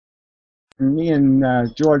Me and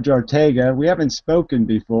George Ortega, we haven't spoken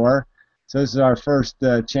before, so this is our first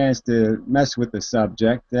chance to mess with the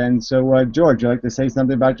subject. And so, George, you'd like to say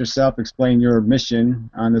something about yourself, explain your mission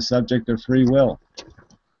on the subject of free will?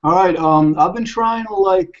 All right. I've been trying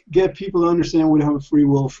to get people to understand we have a free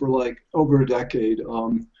will for over a decade.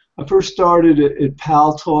 I first started at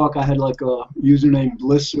Pal Talk. I had like a username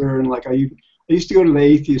Blisser, and I used to go to the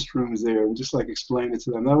atheist rooms there and just explain it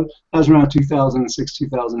to them. That was around 2006,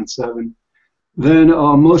 2007. Then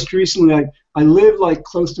most recently, I live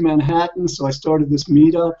close to Manhattan, so I started this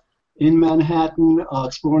meetup in Manhattan,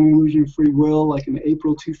 exploring illusion of free will, in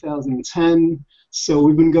April 2010. So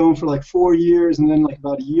we've been going for 4 years, and then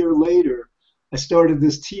about a year later, I started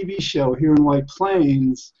this TV show here in White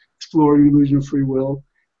Plains, exploring illusion of free will,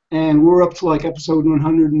 and we're up to episode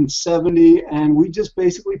 170, and we just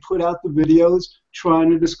basically put out the videos trying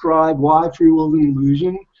to describe why free will is an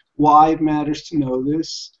illusion, why it matters to know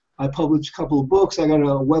this. I published a couple of books. I got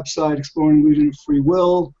a website, Exploring Illusion of Free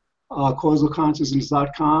Will,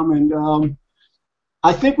 causalconsciousness.com, and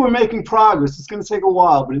I think we're making progress. It's going to take a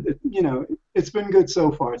while, but it's been good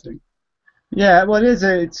so far, I think. Yeah, well,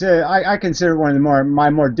 I consider it one of my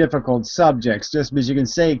more difficult subjects, just because you can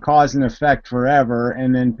say cause and effect forever,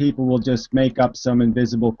 and then people will just make up some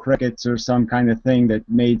invisible crickets or some kind of thing that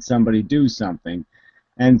made somebody do something.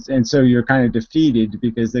 And so you're kind of defeated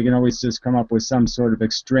because they can always just come up with some sort of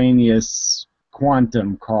extraneous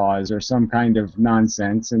quantum cause or some kind of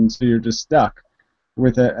nonsense, and so you're just stuck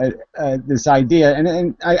with this idea.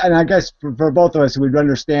 And I guess for both of us, we'd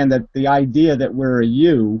understand that the idea that we're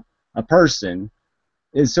a person,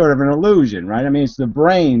 is sort of an illusion, right? I mean, it's the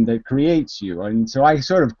brain that creates you. And so I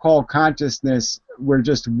sort of call consciousness, we're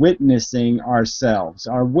just witnessing ourselves.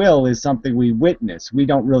 Our will is something we witness. We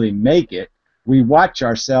don't really make it. We watch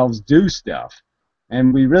ourselves do stuff,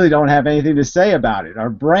 and we really don't have anything to say about it. Our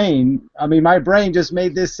brain, I mean, my brain just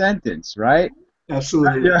made this sentence, right?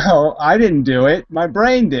 Absolutely. I didn't do it. My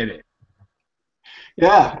brain did it.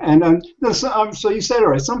 Yeah, and so you said it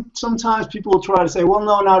right. Sometimes people will try to say, well,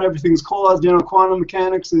 no, not everything's caused. Quantum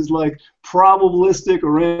mechanics is probabilistic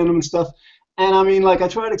or random and stuff. And I mean, I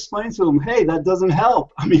try to explain to them, hey, that doesn't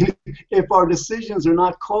help. I mean, if our decisions are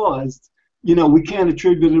not caused, we can't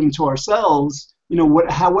attribute them to ourselves,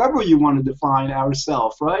 however you want to define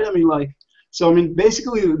ourself, right? I mean,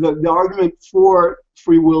 basically the argument for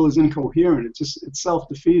free will is incoherent. It's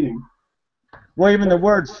self-defeating. Well, even the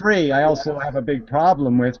word free, I also have a big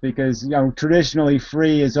problem with, because traditionally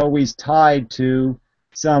free is always tied to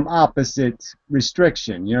some opposite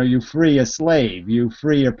restriction. You free a slave, you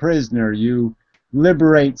free a prisoner, you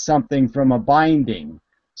liberate something from a binding.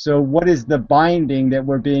 So what is the binding that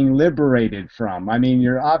we're being liberated from? I mean,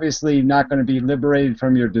 you're obviously not going to be liberated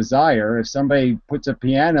from your desire. If somebody puts a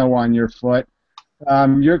piano on your foot,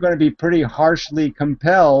 you're going to be pretty harshly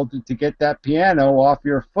compelled to get that piano off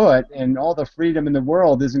your foot, and all the freedom in the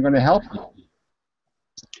world isn't going to help you.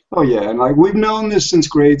 Oh yeah, and we've known this since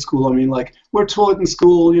grade school. I mean, we're taught in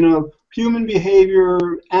school, human behavior,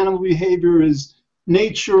 animal behavior is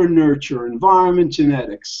nature and nurture, environment,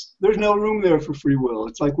 genetics. There's no room there for free will.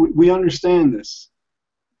 It's we understand this.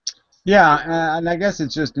 Yeah, and I guess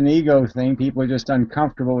it's just an ego thing. People are just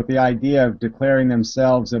uncomfortable with the idea of declaring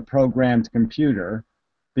themselves a programmed computer,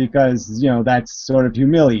 because that's sort of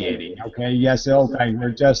humiliating. Okay, yes, okay, we're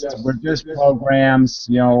just programs.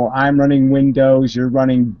 I'm running Windows, you're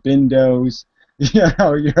running Bindos.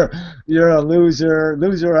 You're a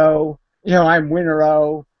loser-o. I'm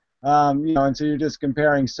winner-o. And so you're just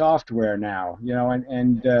comparing software now.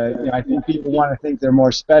 I think people want to think they're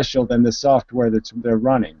more special than the software they're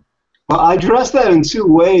running. Well, I address that in two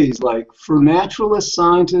ways. For naturalist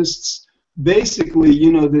scientists, basically,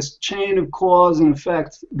 this chain of cause and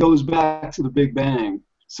effect goes back to the Big Bang.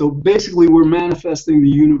 So basically, we're manifesting the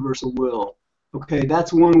universal will. Okay,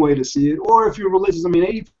 that's one way to see it. Or if you're religious, I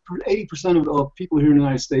mean, 80% of people here in the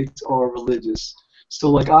United States are religious.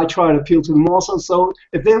 So I try to appeal to them also. So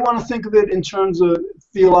if they want to think of it in terms of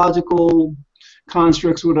theological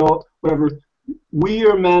constructs, whatever, we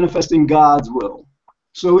are manifesting God's will.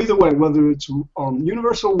 So either way, whether it's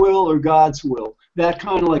universal will or God's will, that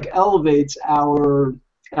kind of elevates our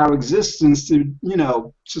existence to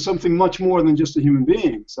to something much more than just a human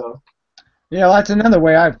being. So. That's another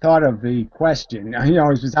way I've thought of the question.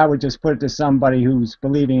 I would just put it to somebody who's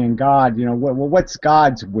believing in God. What's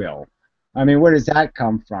God's will? I mean, where does that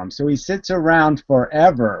come from? So he sits around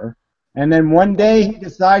forever, and then one day he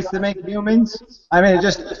decides to make humans? I mean, it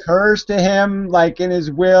just occurs to him, in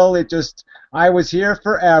his will, I was here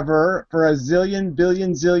forever, for a zillion,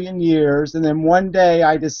 billion, zillion years, and then one day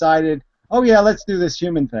I decided, oh yeah, let's do this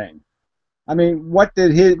human thing. I mean, what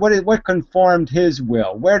conformed his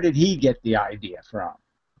will? Where did he get the idea from?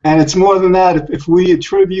 And it's more than that. If we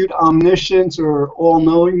attribute omniscience or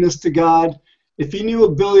all-knowingness to God, if he knew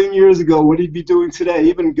a billion years ago, what he'd be doing today?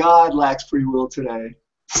 Even God lacks free will today.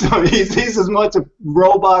 So he's as much a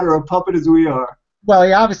robot or a puppet as we are. Well,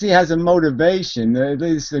 he obviously has a motivation. At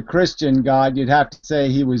least the Christian God, you'd have to say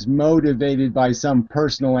he was motivated by some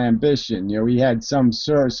personal ambition. You know, he had some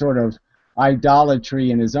sort of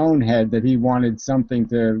idolatry in his own head that he wanted something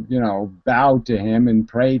to, you know, bow to him and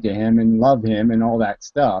pray to him and love him and all that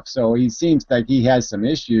stuff. So he seems like he has some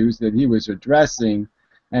issues that he was addressing,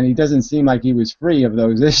 and he doesn't seem like he was free of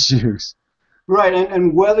those issues. Right,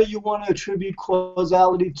 and whether you want to attribute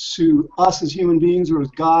causality to us as human beings or as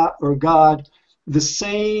God, the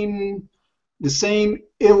same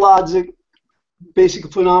illogic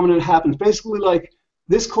basic phenomenon happens. Basically, like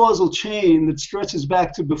this causal chain that stretches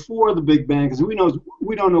back to before the Big Bang, because we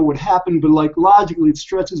don't know what happened, but like logically it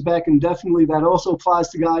stretches back indefinitely. That also applies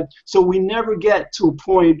to God. So we never get to a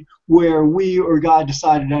point where we or God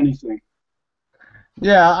decided anything.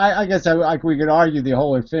 Yeah, I guess we could argue the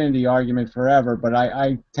whole infinity argument forever, but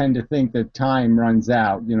I tend to think that time runs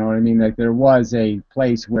out. You know what I mean? Like there was a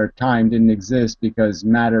place where time didn't exist because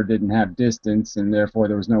matter didn't have distance, and therefore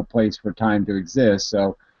there was no place for time to exist.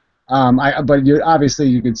 So, but obviously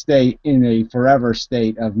you could stay in a forever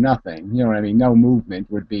state of nothing. You know what I mean? No movement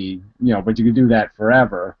would be, you know, but you could do that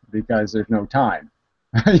forever because there's no time.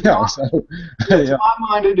 You know, so Yeah, to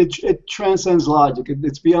my mind, it transcends logic.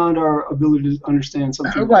 It's beyond our ability to understand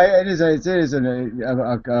something. right, it is a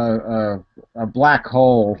black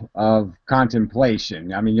hole of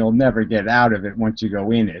contemplation. I mean, you'll never get out of it once you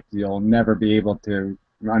go in it. You'll never be able to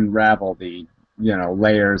unravel the, you know,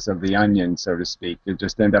 layers of the onion, so to speak. You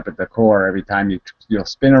just end up at the core every time you'll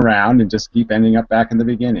spin around and just keep ending up back in the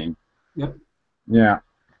beginning. Yep. Yeah.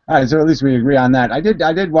 All right, so at least we agree on that. I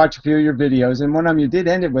did watch a few of your videos, and one of them you did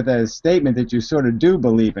end it with a statement that you sort of do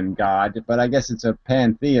believe in God, but I guess it's a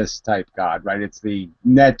pantheist type God, right? It's the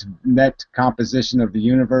net composition of the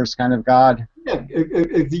universe kind of God. Yeah.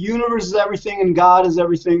 If the universe is everything and God is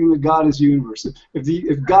everything, then God is the universe.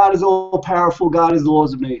 If God is all powerful, God is the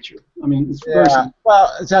laws of nature. I mean, it's very Yeah. simple. Well,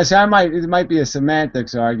 so it might be a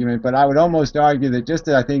semantics argument, but I would almost argue that just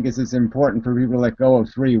that I think it's important for people to let go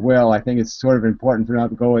of free will. I think it's sort of important for them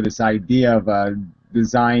to go with this idea of a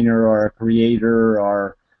designer or a creator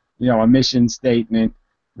or, you know, a mission statement.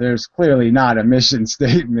 There's clearly not a mission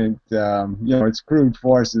statement. You know, it's crude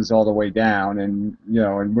forces all the way down, and you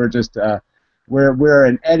know, and we're just we're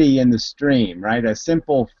an eddy in the stream, right? A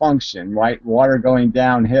simple function, right? Water going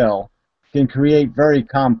downhill can create very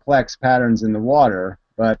complex patterns in the water,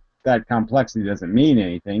 but that complexity doesn't mean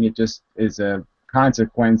anything. It just is a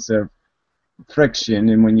consequence of friction,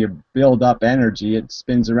 and when you build up energy, it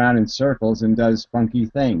spins around in circles and does funky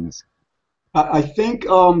things. I think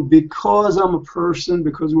because I'm a person,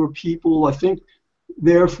 because we're people, I think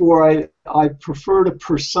therefore I prefer to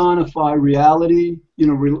personify reality, you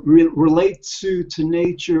know, relate to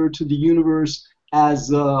nature, to the universe as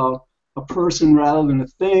a person rather than a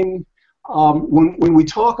thing. When we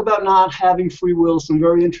talk about not having free will, some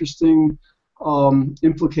very interesting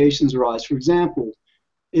implications arise. For example,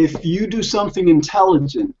 if you do something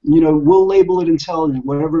intelligent, you know, we'll label it intelligent,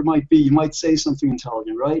 whatever it might be. You might say something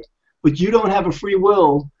intelligent, right? But you don't have a free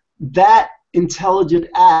will. That intelligent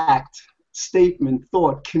act, statement,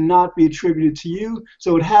 thought cannot be attributed to you,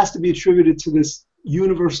 so it has to be attributed to this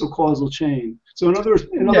universal causal chain. So in other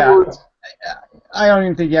words, I don't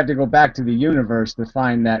even think you have to go back to the universe to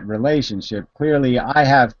find that relationship. Clearly, I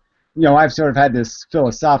have, you know, I've sort of had this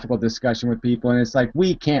philosophical discussion with people, and it's like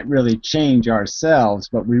we can't really change ourselves,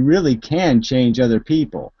 but we really can change other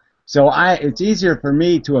people. So it's easier for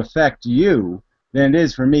me to affect you than it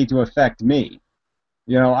is for me to affect me.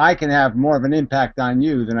 You know, I can have more of an impact on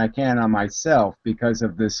you than I can on myself because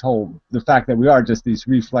of the fact that we are just these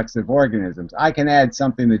reflexive organisms. I can add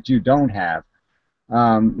something that you don't have,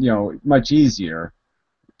 you know, much easier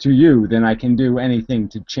to you than I can do anything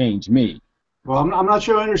to change me. well, I'm not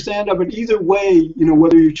sure I understand that, but either way, you know,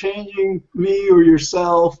 whether you're changing me or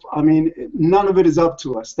yourself, I mean, none of it is up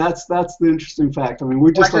to us. That's the interesting fact. I mean,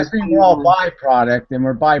 we're just I like just think we're all byproduct, and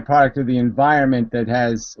we're byproduct of the environment that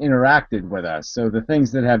has interacted with us. So the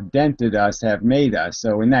things that have dented us have made us.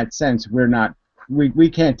 So in that sense, we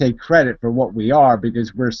can't take credit for what we are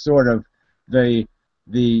because we're sort of the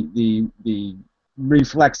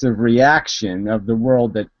reflexive reaction of the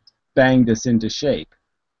world that banged us into shape.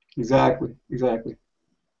 exactly.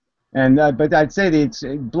 And but I'd say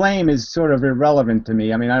blame is sort of irrelevant to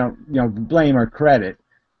me. I mean, I don't, you know, blame or credit,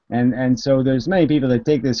 and so there's many people that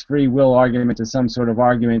take this free will argument to some sort of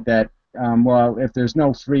argument that well, if there's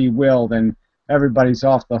no free will, then everybody's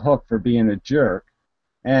off the hook for being a jerk.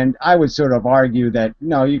 And I would sort of argue that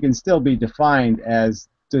no, you can still be defined as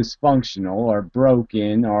dysfunctional or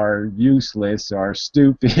broken or useless or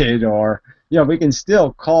stupid or, we can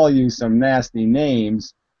still call you some nasty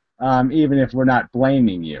names, even if we're not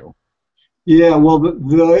blaming you. Yeah, well,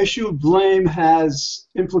 the issue of blame has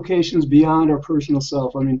implications beyond our personal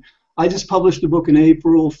self. I mean, I just published a book in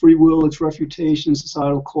April, Free Will, Its Refutation,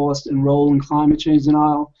 Societal Cost, and Role in Climate Change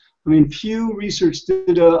Denial. I mean, Pew Research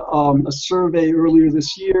did a survey earlier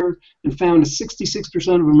this year and found that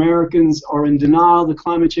 66% of Americans are in denial that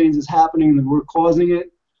climate change is happening and that we're causing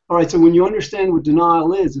it. All right, so when you understand what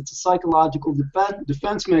denial is, it's a psychological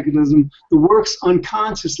defense mechanism that works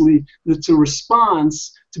unconsciously, that's a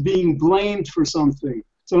response to being blamed for something.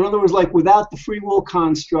 So in other words, like without the free will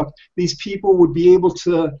construct, these people would be able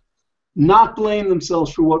to not blame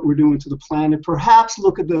themselves for what we're doing to the planet, perhaps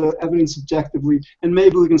look at the evidence objectively, and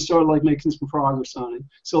maybe we can start like making some progress on it.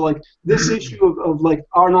 So like this issue of like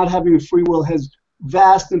our not having a free will has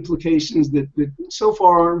vast implications that so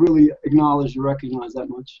far aren't really acknowledged or recognized that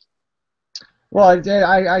much. Well,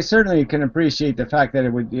 I certainly can appreciate the fact that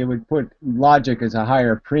it would put logic as a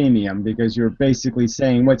higher premium because you're basically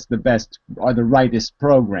saying what's the best or the rightest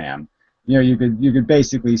program. You could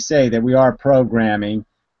basically say that we are programming,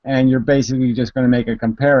 and you're basically just going to make a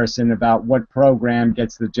comparison about what program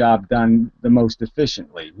gets the job done the most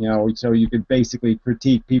efficiently. So you could basically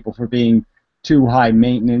critique people for being too high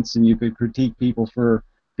maintenance, and you could critique people for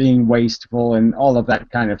being wasteful and all of that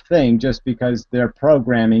kind of thing just because their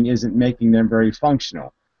programming isn't making them very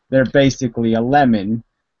functional. They're basically a lemon,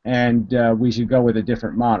 and we should go with a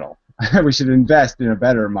different model. We should invest in a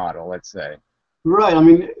better model, let's say. Right. I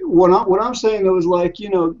mean, what I'm saying though is like,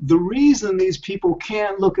 the reason these people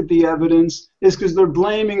can't look at the evidence is because they're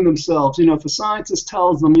blaming themselves. If a scientist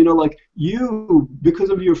tells them, like you, because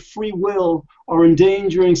of your free will, are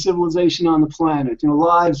endangering civilization on the planet,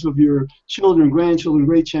 lives of your children, grandchildren,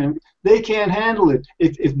 great-grandchildren, they can't handle it.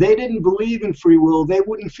 If they didn't believe in free will, they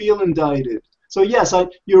wouldn't feel indicted. So yes,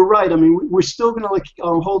 you're right. I mean, we're still going to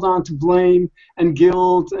hold on to blame and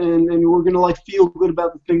guilt, and we're going to feel good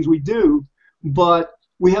about the things we do. But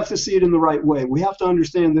we have to see it in the right way. We have to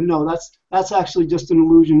understand that no, that's actually just an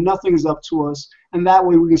illusion. Nothing is up to us, and that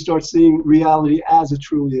way we can start seeing reality as it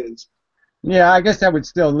truly is. Yeah, I guess that would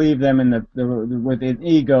still leave them in with an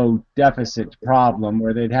ego deficit problem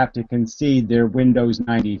where they'd have to concede their Windows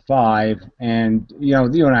 95, and you know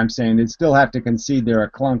what I'm saying. They'd still have to concede they're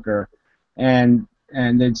a clunker, and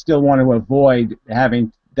they'd still want to avoid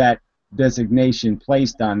having that designation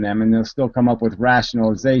placed on them, and they'll still come up with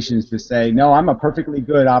rationalizations to say, no, I'm a perfectly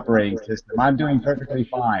good operating system. I'm doing perfectly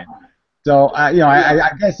fine. So, I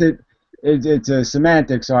guess it's a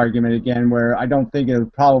semantics argument again, where I don't think it'll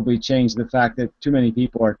probably change the fact that too many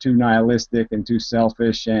people are too nihilistic and too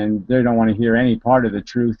selfish, and they don't want to hear any part of the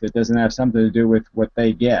truth that doesn't have something to do with what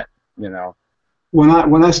they get. When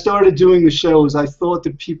I started doing the shows, I thought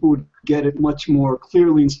that people would get it much more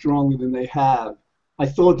clearly and strongly than they have. I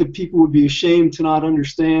thought that people would be ashamed to not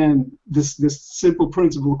understand this simple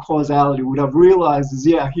principle of causality. What I've realized is,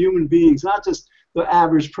 yeah, human beings, not just the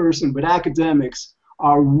average person, but academics,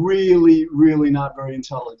 are really, really not very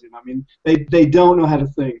intelligent. I mean, they don't know how to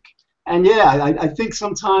think. And yeah, I think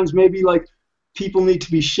sometimes maybe people need to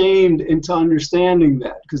be shamed into understanding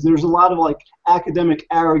that, because there's a lot of academic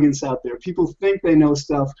arrogance out there. People think they know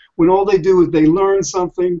stuff when all they do is they learn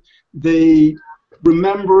something, they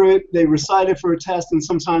remember it, they recite it for a test, and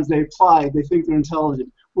sometimes they apply it. They think they're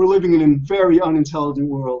intelligent. We're living in a very unintelligent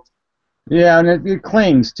world. Yeah, and it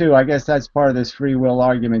clings too. I guess that's part of this free will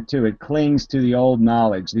argument too. It clings to the old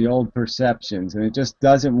knowledge, the old perceptions, and it just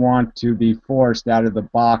doesn't want to be forced out of the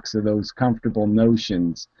box of those comfortable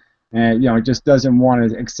notions. And it just doesn't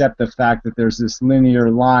want to accept the fact that there's this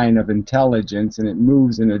linear line of intelligence and it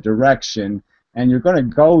moves in a direction, and you're going to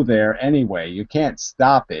go there anyway. You can't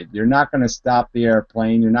stop it. You're not going to stop the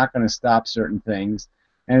airplane. You're not going to stop certain things.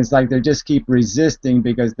 And it's like they just keep resisting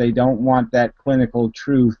because they don't want that clinical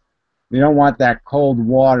truth. They don't want that cold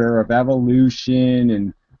water of evolution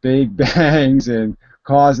and big bangs and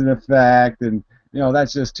cause and effect. And,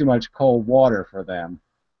 that's just too much cold water for them.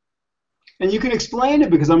 And you can explain it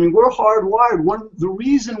because, I mean, we're hardwired. The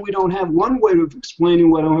reason we don't have one way of explaining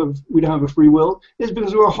why we don't have a free will is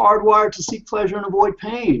because we're hardwired to seek pleasure and avoid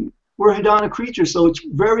pain. We're hedonic creatures, so it's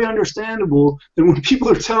very understandable that when people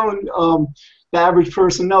are telling the average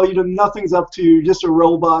person, no, nothing's up to you, you're just a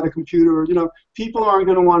robot, a computer, people aren't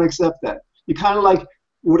going to want to accept that. You kind of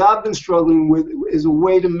what I've been struggling with is a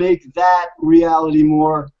way to make that reality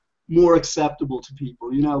more more acceptable to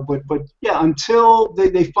people, you know. But yeah, until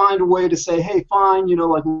they find a way to say, hey, fine, you know,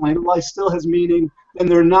 like my life still has meaning, then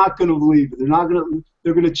they're not going to believe it.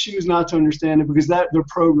 They're going to choose not to understand it because they're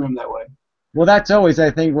programmed that way. Well, that's always,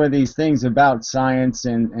 I think, one of these things about science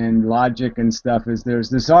and logic and stuff is there's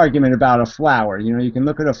this argument about a flower. You know, you can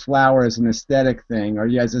look at a flower as an aesthetic thing, or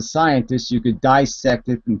as a scientist, you could dissect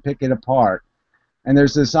it and pick it apart. And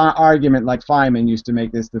there's this argument, like Feynman used to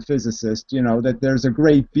make this, the physicist, you know, that there's a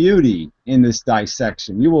great beauty in this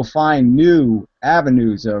dissection. You will find new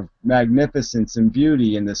avenues of magnificence and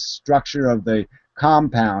beauty in the structure of the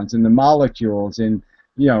compounds and the molecules, and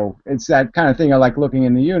you know, it's that kind of thing. I like looking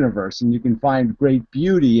in the universe, and you can find great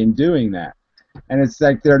beauty in doing that. And it's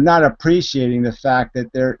like they're not appreciating the fact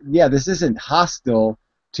that yeah, this isn't hostile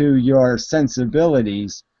to your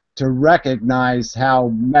sensibilities to recognize how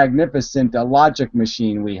magnificent a logic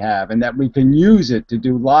machine we have and that we can use it to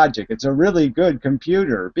do logic. It's a really good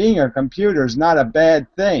computer. Being a computer is not a bad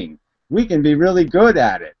thing. We can be really good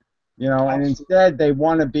at it. You know, and instead they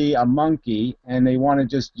want to be a monkey and they want to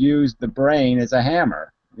just use the brain as a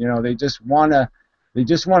hammer. You know, they just want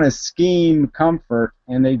to scheme comfort,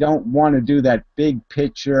 and they don't want to do that big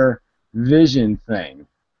picture vision thing.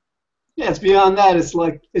 Yeah, it's beyond that. It's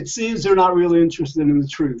like it seems they're not really interested in the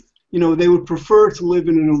truth. You know, they would prefer to live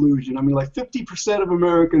in an illusion. I mean, like 50% of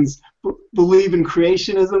Americans believe in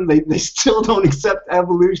creationism. They still don't accept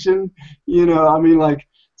evolution. You know, I mean, like,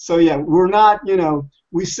 so yeah, we're not, you know,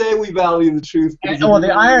 we say we value the truth. Well,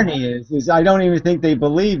 the irony is I don't even think they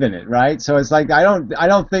believe in it, right? So it's like I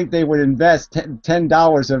don't think they would invest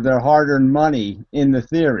 $10 of their hard-earned money in the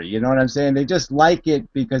theory. You know what I'm saying? They just like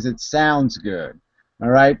it because it sounds good. All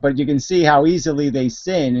right, but you can see how easily they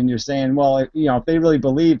sin, and you're saying, well, you know, if they really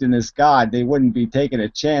believed in this God, they wouldn't be taking a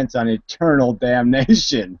chance on eternal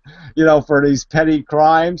damnation, you know, for these petty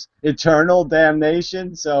crimes, eternal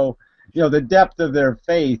damnation. So, you know, the depth of their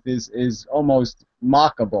faith is almost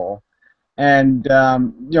mockable, and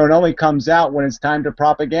you know, it only comes out when it's time to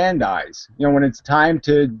propagandize. You know, when it's time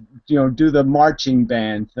to, you know, do the marching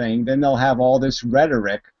band thing, then they'll have all this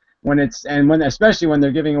rhetoric. Especially when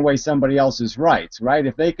they're giving away somebody else's rights, right?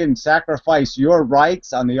 If they can sacrifice your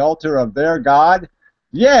rights on the altar of their God,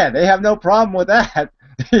 yeah, they have no problem with that.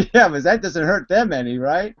 Yeah, because that doesn't hurt them any,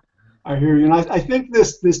 right? I hear you, and I think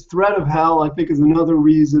this threat of hell, I think, is another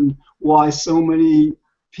reason why so many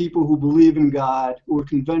people who believe in God, who are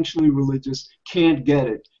conventionally religious, can't get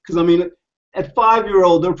it. Because I mean, at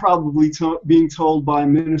 5-year-old, they're probably being told by a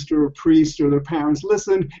minister or priest or their parents,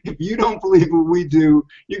 listen, if you don't believe what we do,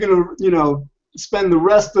 you're going to, you know, spend the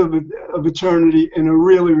rest of eternity in a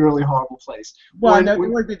really, really horrible place. Well, there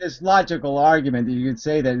would be this logical argument that you could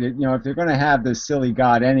say that, you know, if you're going to have this silly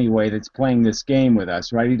God anyway that's playing this game with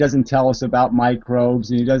us, right? He doesn't tell us about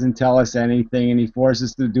microbes, and he doesn't tell us anything, and he forces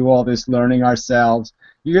us to do all this learning ourselves.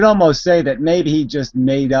 You could almost say that maybe he just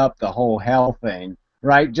made up the whole hell thing,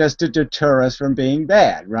 right, just to deter us from being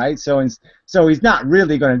bad, right? So he's not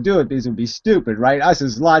really going to do it because it would be stupid, right? Us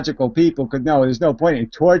as logical people could know there's no point in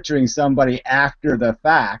torturing somebody after the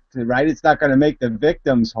fact, right? It's not going to make the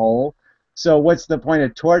victims whole. So what's the point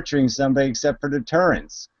of torturing somebody except for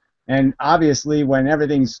deterrence? And obviously, when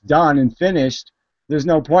everything's done and finished, there's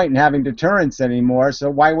no point in having deterrence anymore. So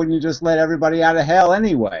why wouldn't you just let everybody out of hell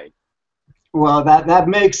anyway? Well, that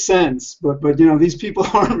makes sense, but you know, these people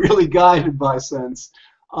aren't really guided by sense.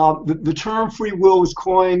 The term free will was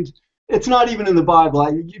coined. It's not even in the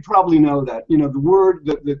Bible. You probably know that. You know,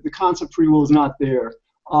 the concept free will is not there.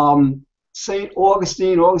 Saint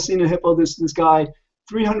Augustine of Hippo, this guy,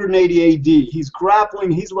 380 A.D. He's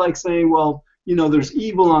grappling. He's like saying, well, you know, there's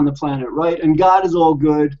evil on the planet, right? And God is all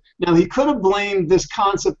good. Now, he could have blamed this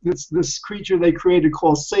concept, this creature they created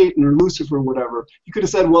called Satan or Lucifer or whatever. He could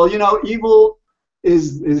have said, well, you know, evil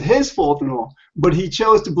is his fault and all. But he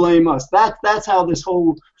chose to blame us. That's how this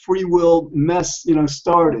whole free will mess, you know,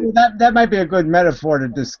 started. Well, that might be a good metaphor to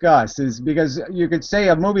discuss, is because you could say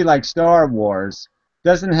a movie like Star Wars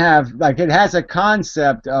doesn't have, like, it has a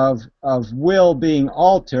concept of will being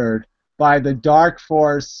altered by the dark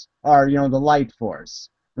force or, you know, the light force,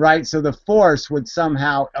 right? So the force would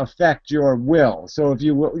somehow affect your will. So if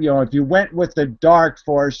you went with the dark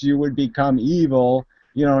force, you would become evil,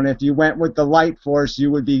 you know, and if you went with the light force,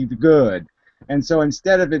 you would be good. And so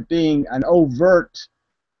instead of it being an overt,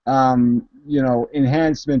 you know,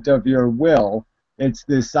 enhancement of your will, it's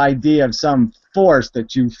this idea of some force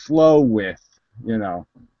that you flow with, you know.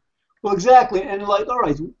 Well, exactly. And like, all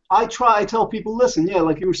right, I tell people, listen, yeah,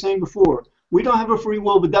 like you were saying before, we don't have a free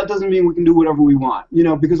will, but that doesn't mean we can do whatever we want,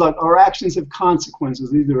 because like our actions have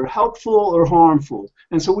consequences, either helpful or harmful.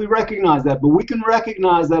 And so we recognize that, but we can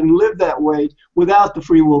recognize that and live that way without the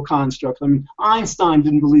free will construct. I mean, Einstein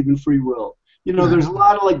didn't believe in free will. There's a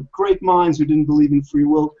lot of like great minds who didn't believe in free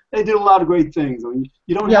will. They did a lot of great things. I mean,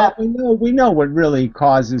 you don't Yeah, have. we know what really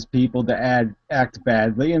causes people to act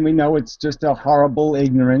badly, and we know it's just a horrible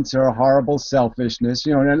ignorance or a horrible selfishness,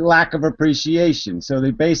 and a lack of appreciation. So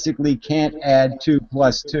they basically can't add two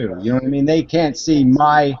plus two. You know what I mean? They can't see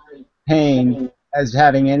my pain as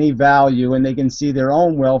having any value, and they can see their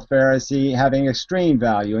own welfare as having extreme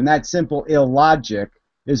value. And that simple illogic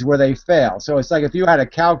is where they fail. So it's like if you had a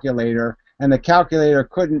calculator and the calculator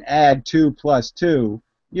couldn't add 2 plus 2,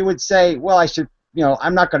 you would say, well,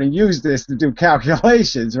 I'm not going to use this to do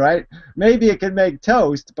calculations, right? Maybe it can make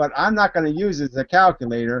toast, but I'm not going to use it as a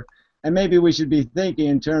calculator. And maybe we should be thinking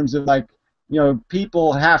in terms of like,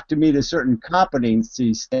 people have to meet a certain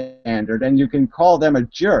competency standard, and you can call them a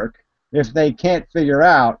jerk if they can't figure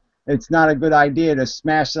out it's not a good idea to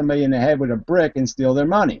smash somebody in the head with a brick and steal their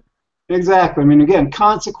money. Exactly. I mean, again,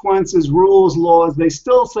 consequences, rules, laws, they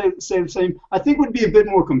still say the same. I think would be a bit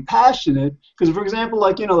more compassionate because, for example,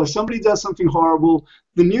 like, if somebody does something horrible,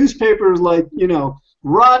 the newspaper is like,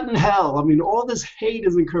 rotten hell. I mean, all this hate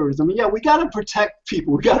is encouraged. I mean, yeah, we got to protect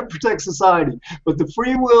people. We got to protect society. But the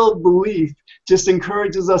free will belief just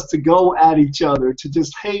encourages us to go at each other, to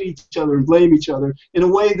just hate each other and blame each other in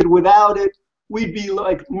a way that without it, we'd be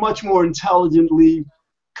like much more intelligently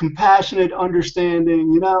compassionate,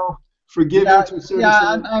 understanding, forgiving to a certain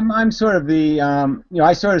extent. I'm sort of the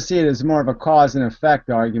I sort of see it as more of a cause and effect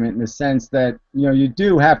argument in the sense that you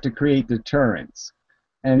do have to create deterrence,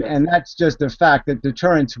 and that's just the fact that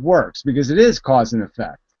deterrence works because it is cause and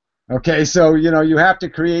effect. Okay, so you have to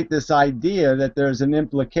create this idea that there's an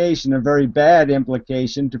implication, a very bad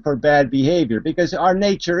implication for bad behavior because our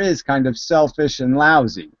nature is kind of selfish and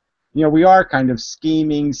lousy. We are kind of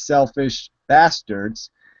scheming, selfish bastards.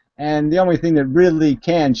 And the only thing that really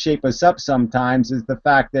can shape us up sometimes is the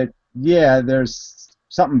fact that, there's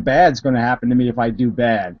something bad's going to happen to me if I do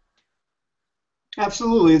bad.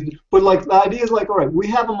 Absolutely. But like the idea is like, all right, we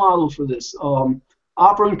have a model for this.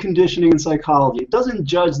 Operant conditioning in psychology. It doesn't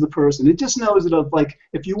judge the person. It just knows that like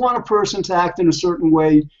if you want a person to act in a certain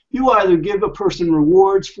way, you either give a person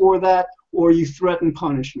rewards for that or you threaten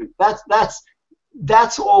punishment.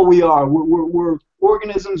 That's all we are. We're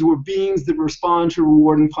organisms, we're beings that respond to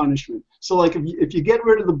reward and punishment. So like if you get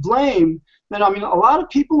rid of the blame, then I mean a lot of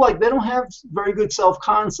people like they don't have very good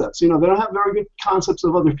self-concepts. They don't have very good concepts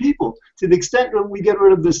of other people. To the extent that we get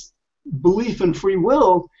rid of this belief in free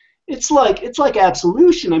will, it's like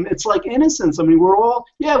absolution. I mean, it's like innocence. I mean, we're all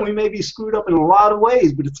we may be screwed up in a lot of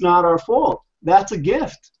ways, but it's not our fault. That's a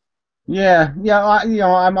gift.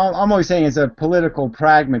 I'm always saying as a political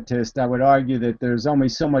pragmatist, I would argue that there's only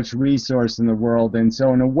so much resource in the world, and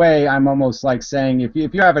so in a way, I'm almost like saying if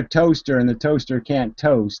you have a toaster and the toaster can't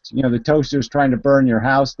toast, the toaster's trying to burn your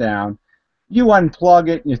house down, you unplug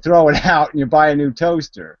it and you throw it out and you buy a new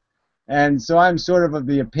toaster. And so I'm sort of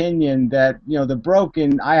the opinion that the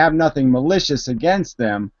broken, I have nothing malicious against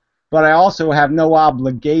them, but I also have no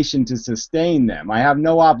obligation to sustain them. I have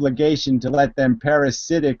no obligation to let them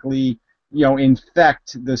parasitically,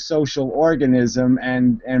 infect the social organism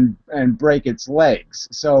and break its legs.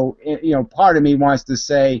 So, part of me wants to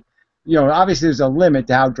say, obviously there's a limit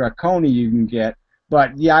to how draconian you can get,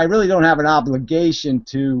 but I really don't have an obligation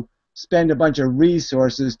to spend a bunch of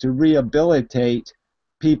resources to rehabilitate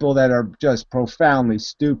people that are just profoundly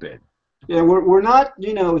stupid. Yeah, we're not,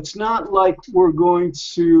 it's not like we're going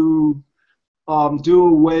to do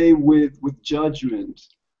away with judgment.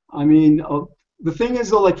 I mean, the thing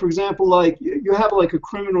is, though, like, for example, like, you have, like, a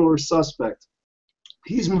criminal or suspect.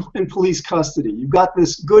 He's in police custody. You've got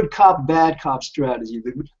this good cop, bad cop strategy.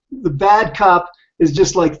 The bad cop is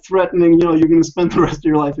just, like, threatening, you're going to spend the rest of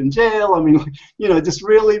your life in jail. I mean, like, just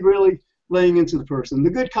really, really laying into the person.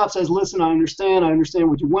 The good cop says, listen, I understand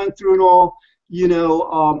what you went through and all.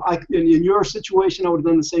 In your situation, I would have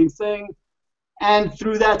done the same thing. And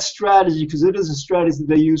through that strategy, because it is a strategy that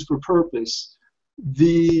they use for purpose,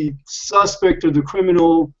 the suspect or the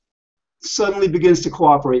criminal suddenly begins to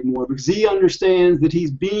cooperate more because he understands that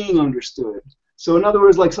he's being understood. So in other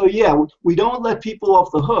words, like, we don't let people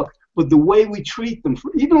off the hook, but the way we treat them,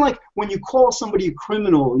 even like when you call somebody a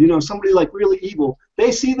criminal, somebody like really evil,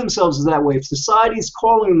 they see themselves as that way. If society's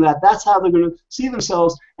calling them that, that's how they're going to see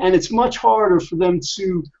themselves, and it's much harder for them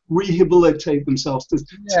to rehabilitate themselves.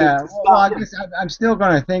 I guess I'm still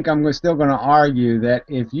going to argue that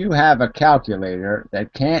if you have a calculator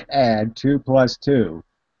that can't add 2 plus 2,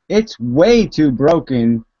 it's way too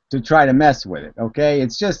broken to try to mess with it. Okay,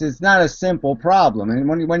 it's not a simple problem.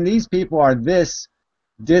 And when these people are this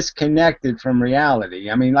disconnected from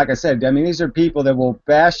reality, I mean, like I said, I mean, these are people that will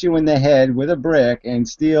bash you in the head with a brick and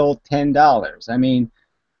steal $10. I mean,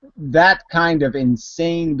 that kind of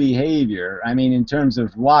insane behavior, I mean, in terms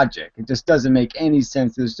of logic, it just doesn't make any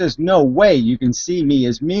sense. There's just no way you can see me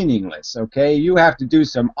as meaningless, okay? You have to do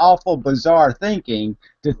some awful bizarre thinking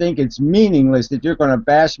to think it's meaningless that you're going to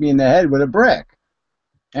bash me in the head with a brick.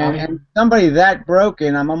 And somebody that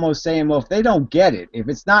broken, I'm almost saying, well, if they don't get it, if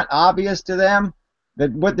it's not obvious to them that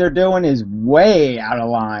what they're doing is way out of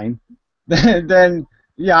line, then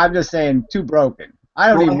yeah, I'm just saying, too broken. I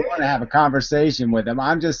don't even want to have a conversation with them.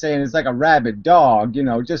 I'm just saying it's like a rabid dog, you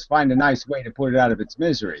know, just find a nice way to put it out of its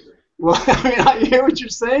misery. Well, I mean, I hear what you're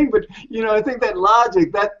saying, but you know, I think that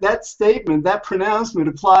logic, that statement, that pronouncement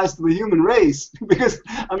applies to the human race. Because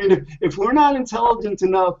I mean, if we're not intelligent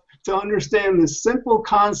enough to understand this simple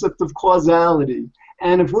concept of causality,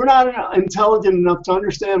 and if we're not intelligent enough to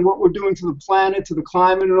understand what we're doing to the planet, to the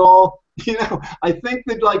climate, and all, you know, I think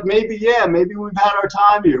that like maybe we've had our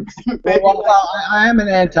time here. I am an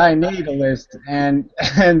anti-natalist and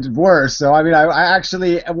worse. So I mean, I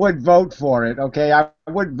actually would vote for it. Okay, I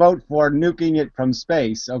would vote for nuking it from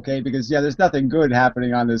space. Okay, because yeah, there's nothing good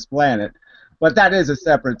happening on this planet, but that is a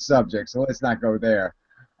separate subject. So let's not go there.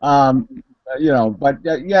 You know, but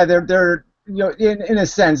yeah, they're you know, in a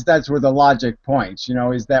sense, that's where the logic points. You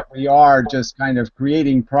know, is that we are just kind of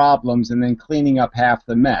creating problems and then cleaning up half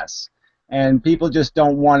the mess. And people just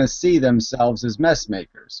don't want to see themselves as mess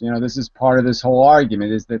makers. You know, this is part of this whole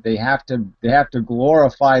argument, is that they have to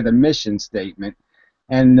glorify the mission statement,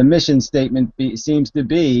 and the mission statement seems to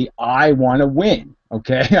be, I want to win.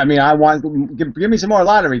 Okay, I mean, give me some more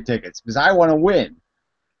lottery tickets because I want to win,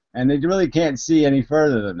 and they really can't see any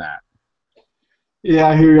further than that. Yeah,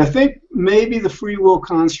 I hear you. I think maybe the free will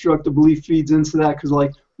construct of belief feeds into that, because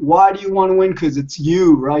like, why do you want to win? Because it's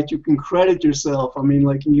you, right? You can credit yourself. I mean,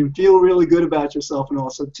 like, and you feel really good about yourself and all.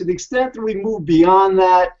 So to the extent that we move beyond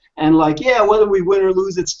that and like, yeah, whether we win or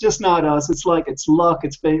lose, it's just not us. It's like, it's luck,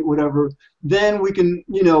 it's fate, whatever. Then we can,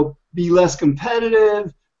 you know, be less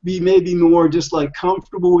competitive, be maybe more just like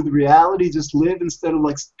comfortable with reality, just live instead of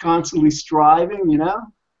like constantly striving, you know?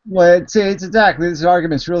 Well, it's exactly, this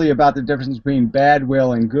argument's really about the difference between bad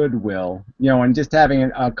will and good will, you know, and just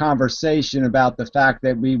having a conversation about the fact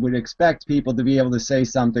that we would expect people to be able to say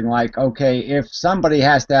something like, okay, if somebody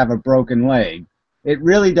has to have a broken leg, it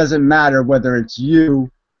really doesn't matter whether it's you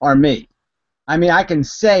or me. I mean, I can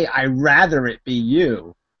say I'd rather it be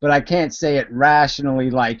you, but I can't say it rationally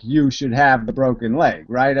like you should have the broken leg,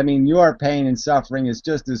 right? I mean, your pain and suffering is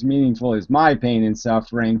just as meaningful as my pain and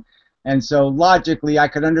suffering. And so logically, I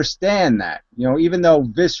could understand that. You know, even though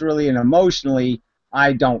viscerally and emotionally,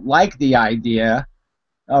 I don't like the idea,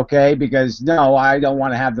 okay, because no, I don't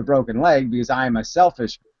want to have the broken leg because I am a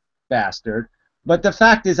selfish bastard. But the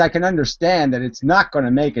fact is, I can understand that it's not going to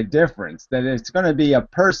make a difference, that it's going to be a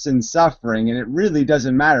person suffering, and it really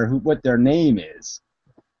doesn't matter what their name is.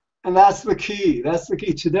 And that's the key. That's the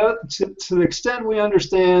key. To the extent we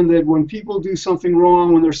understand that when people do something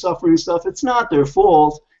wrong, when they're suffering and stuff, it's not their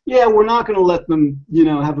fault. Yeah, we're not going to let them, you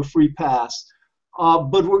know, have a free pass.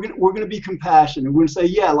 But we're going to be compassionate. We're going to say,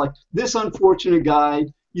 yeah, like this unfortunate guy,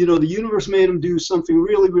 you know, the universe made him do something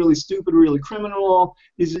really, really stupid, really criminal.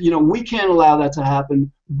 You know, we can't allow that to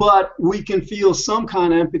happen. But we can feel some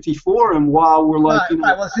kind of empathy for him while we're like, you know.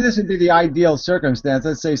 Right. Well, see, this would be the ideal circumstance.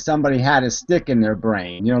 Let's say somebody had a stick in their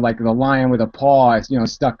brain, you know, like the lion with a paw, you know,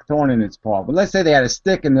 stuck thorn in its paw. But let's say they had a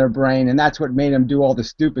stick in their brain, and that's what made them do all the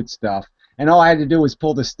stupid stuff. And all I had to do was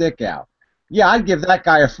pull the stick out. Yeah, I'd give that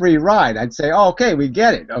guy a free ride. I'd say, oh, okay, we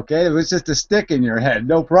get it. Okay, it was just a stick in your head.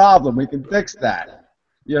 No problem. We can fix that.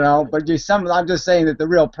 You know, but I'm just saying that the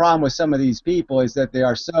real problem with some of these people is that they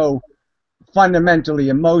are so fundamentally,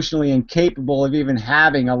 emotionally incapable of even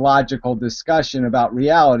having a logical discussion about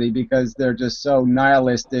reality because they're just so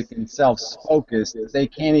nihilistic and self-focused that they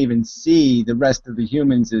can't even see the rest of the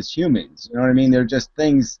humans as humans. You know what I mean? They're just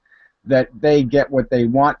things that they get what they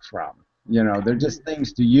want from. You know, they're just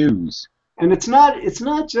things to use. And it's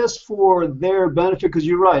not just for their benefit, because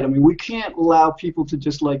you're right. I mean, we can't allow people to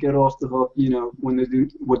just like get off the hook, you know, when they do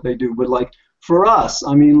what they do. But like for us,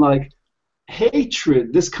 I mean, like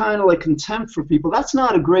hatred, this kind of like contempt for people, that's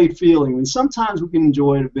not a great feeling. I mean, sometimes we can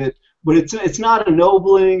enjoy it a bit, but it's not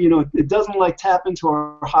ennobling. You know, it doesn't like tap into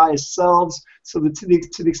our highest selves. So that to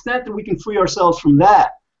the extent that we can free ourselves from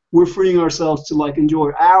that, we're freeing ourselves to like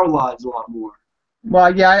enjoy our lives a lot more.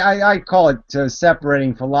 Well, yeah, I call it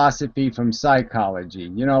separating philosophy from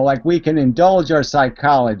psychology. You know, like we can indulge our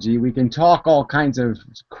psychology, we can talk all kinds of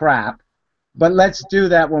crap, But let's do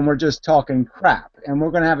that when we're just talking crap, and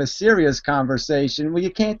we're going to have a serious conversation. Well,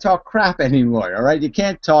 you can't talk crap anymore, all right? You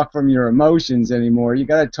can't talk from your emotions anymore. You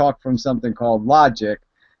got to talk from something called logic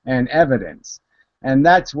and evidence. And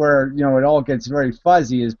that's where, it all gets very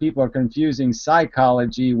fuzzy, is people are confusing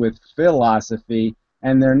psychology with philosophy,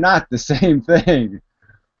 and they're not the same thing.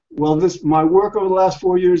 Well, my work over the last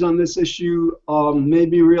 4 years on this issue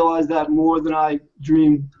made me realize that more than I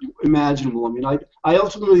dreamed imaginable. I mean, I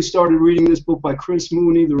ultimately started reading this book by Chris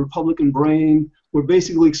Mooney, The Republican Brain, where it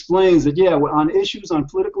basically explains that, yeah, on issues, on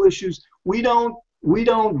political issues, we don't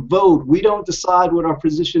vote, we don't decide what our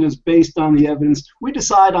position is based on the evidence. We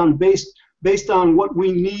decide based on what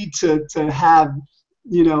we need to have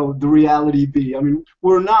the reality be. I mean,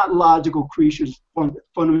 we're not logical creatures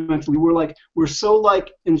fundamentally. We're so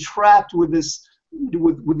entrapped with this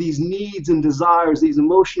with these needs and desires, these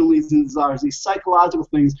emotional needs and desires, these psychological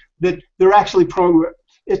things that they're actually program.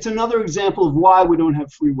 It's another example of why we don't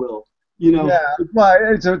have free will. You know, Yeah, well,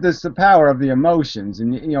 it's the power of the emotions,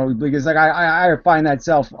 and because like I find that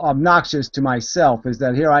self obnoxious to myself, is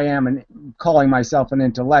that here I am and calling myself an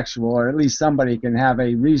intellectual, or at least somebody can have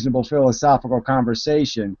a reasonable philosophical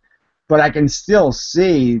conversation, but I can still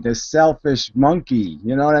see the selfish monkey.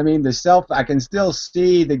 You know what I mean? I can still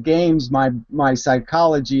see the games my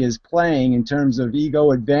psychology is playing in terms of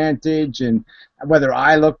ego advantage and whether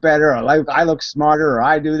I look better or I look smarter or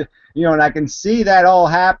I do. And I can see that all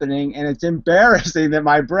happening, and it's embarrassing that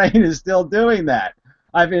my brain is still doing that.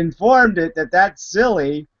 I've informed it that that's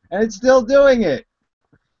silly, and it's still doing it.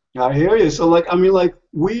 I hear you. So I mean,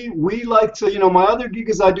 we like to, my other gig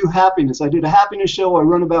is I do happiness. I did a happiness show. I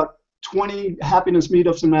run about 20 happiness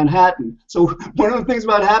meetups in Manhattan. So one of the things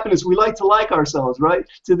about happiness, we like to like ourselves, right?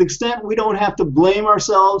 To the extent we don't have to blame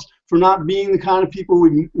ourselves for not being the kind of people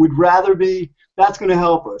we'd rather be, that's going to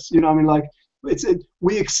help us. I mean,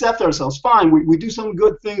 we accept ourselves. Fine, we do some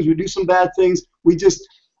good things, we do some bad things. We just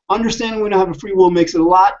understanding we don't have a free will makes it a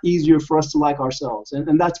lot easier for us to like ourselves,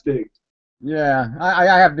 and that's big. Yeah,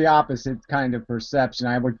 I have the opposite kind of perception.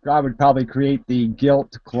 I would probably create the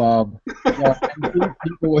guilt club, and beat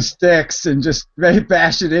people with sticks and just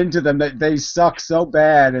bash it into them that they suck so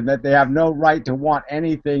bad and that they have no right to want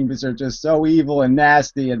anything because they're just so evil and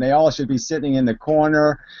nasty, and they all should be sitting in the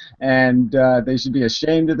corner, and they should be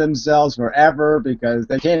ashamed of themselves forever because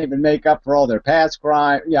they can't even make up for all their past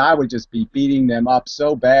crime. Yeah, I would just be beating them up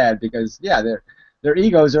so bad because their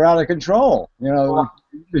egos are out of control.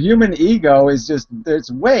 The human ego is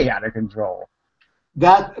it's way out of control.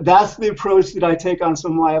 That's the approach that I take on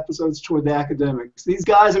some of my episodes toward the academics. These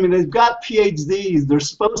guys, I mean, they've got PhDs. They're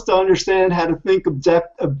supposed to understand how to think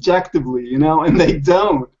objectively, and they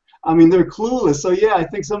don't. I mean, they're clueless. So yeah, I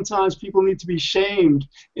think sometimes people need to be shamed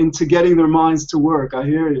into getting their minds to work. I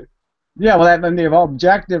hear you. Yeah, well, they've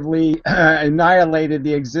objectively annihilated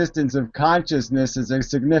the existence of consciousness as a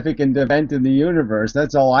significant event in the universe.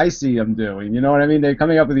 That's all I see them doing. You know what I mean? They're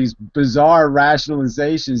coming up with these bizarre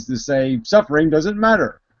rationalizations to say suffering doesn't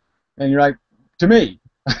matter. And you're like, to me.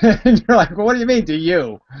 And you're like, well, what do you mean to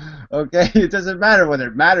you? Okay, it doesn't matter whether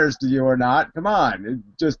it matters to you or not. Come on.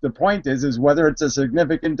 The point is whether it's a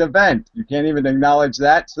significant event. You can't even acknowledge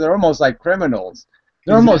that. So they're almost like criminals.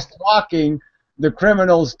 They're almost talking the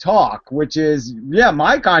criminals talk, which is, yeah,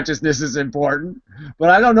 my consciousness is important, but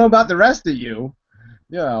I don't know about the rest of you.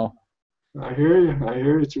 I hear you. I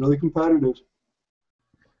hear you. It's really competitive.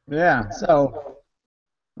 Yeah, so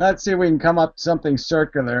let's see if we can come up with something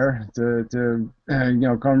circular to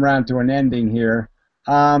come around to an ending here.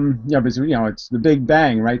 Because it's the Big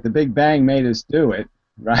Bang, right? The Big Bang made us do it,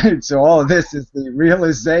 right? So all of this is the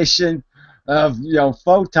realization of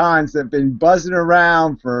photons that have been buzzing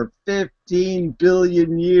around for 15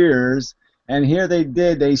 billion years, and here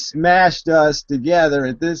they smashed us together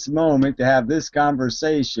at this moment to have this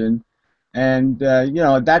conversation, and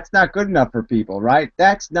that's not good enough for people, right?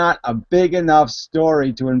 That's not a big enough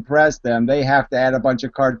story to impress them. They have to add a bunch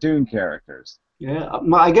of cartoon characters. Yeah,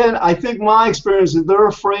 again, I think my experience is they're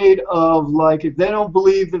afraid of, if they don't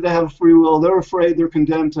believe that they have free will, they're afraid they're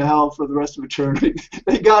condemned to hell for the rest of eternity.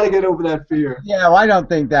 They got to get over that fear. Yeah, well, I don't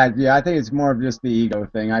think that. Yeah, I think it's more of just the ego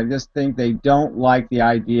thing. I just think they don't like the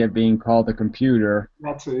idea of being called a computer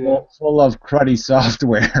full of cruddy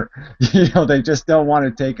software. They just don't want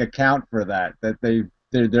to take account for that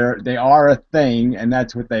they are a thing, and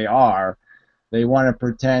that's what they are. They want to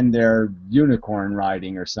pretend they're unicorn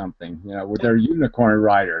riding or something, they're unicorn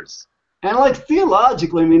riders. And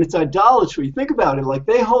theologically, I mean, it's idolatry. Think about it.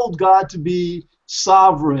 They hold God to be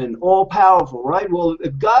sovereign, all-powerful, right? Well,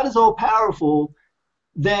 if God is all-powerful,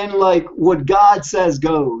 then like what God says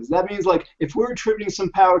goes. That means like if we're attributing some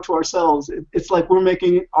power to ourselves, it's like we're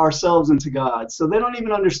making ourselves into God. So they don't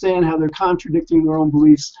even understand how they're contradicting their own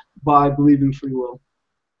beliefs by believing free will.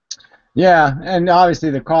 Yeah, and obviously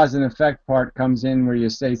the cause and effect part comes in where you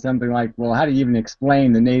say something like, well, how do you even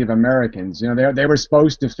explain the Native Americans? You know, they were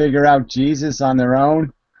supposed to figure out Jesus on their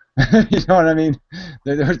own. You know what I mean?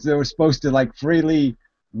 They were supposed to like freely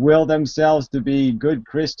will themselves to be good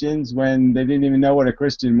Christians when they didn't even know what a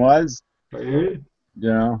Christian was. Right? You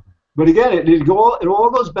know? But again, it all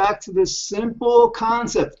goes back to this simple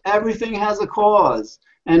concept. Everything has a cause.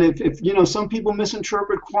 And if you know some people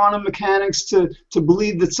misinterpret quantum mechanics to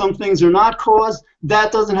believe that some things are not caused,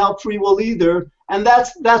 that doesn't help free will either. And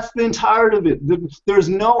that's the entirety of it. There's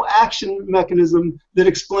no action mechanism that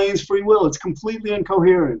explains free will. It's completely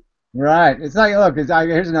incoherent. Right. It's like, look,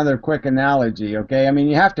 here's another quick analogy, okay? I mean,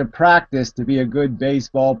 you have to practice to be a good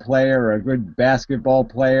baseball player or a good basketball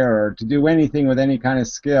player or to do anything with any kind of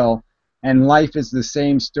skill, and life is the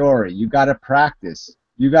same story. You got to practice.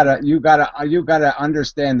 You got to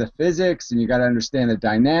understand the physics, and you got to understand the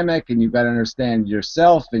dynamic, and you got to understand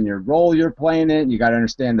yourself and your role you're playing in. You got to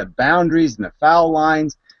understand the boundaries and the foul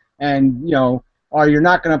lines, and or you're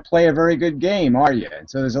not going to play a very good game, are you? And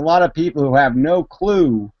so there's a lot of people who have no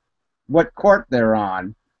clue what court they're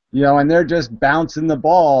on, and they're just bouncing the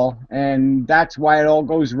ball, and that's why it all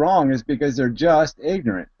goes wrong, is because they're just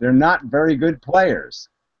ignorant. They're not very good players.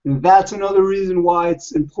 And that's another reason why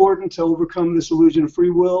it's important to overcome this illusion of free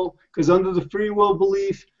will, because under the free will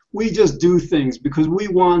belief, we just do things because we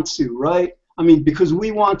want to, right? I mean, because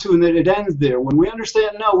we want to, and then it ends there. When we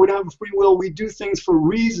understand, no, we don't have a free will, we do things for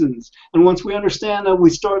reasons. And once we understand that, we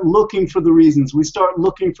start looking for the reasons. We start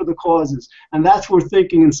looking for the causes. And that's where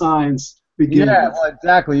thinking and science begins. Yeah, well,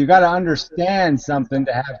 exactly. You got to understand something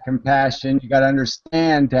to have compassion. You got to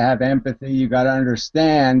understand to have empathy. You got to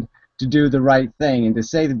understand to do the right thing. And to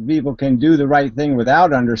say that people can do the right thing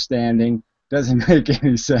without understanding doesn't make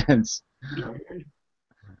any sense.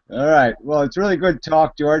 All right. Well, it's really good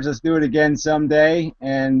talk, George. Let's do it again someday.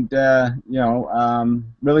 And,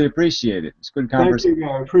 really appreciate it. It's good conversation. Thank you,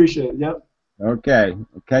 I appreciate it. Yep. Okay.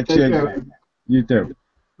 I'll catch you Take care. again. You too.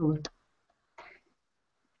 Bye.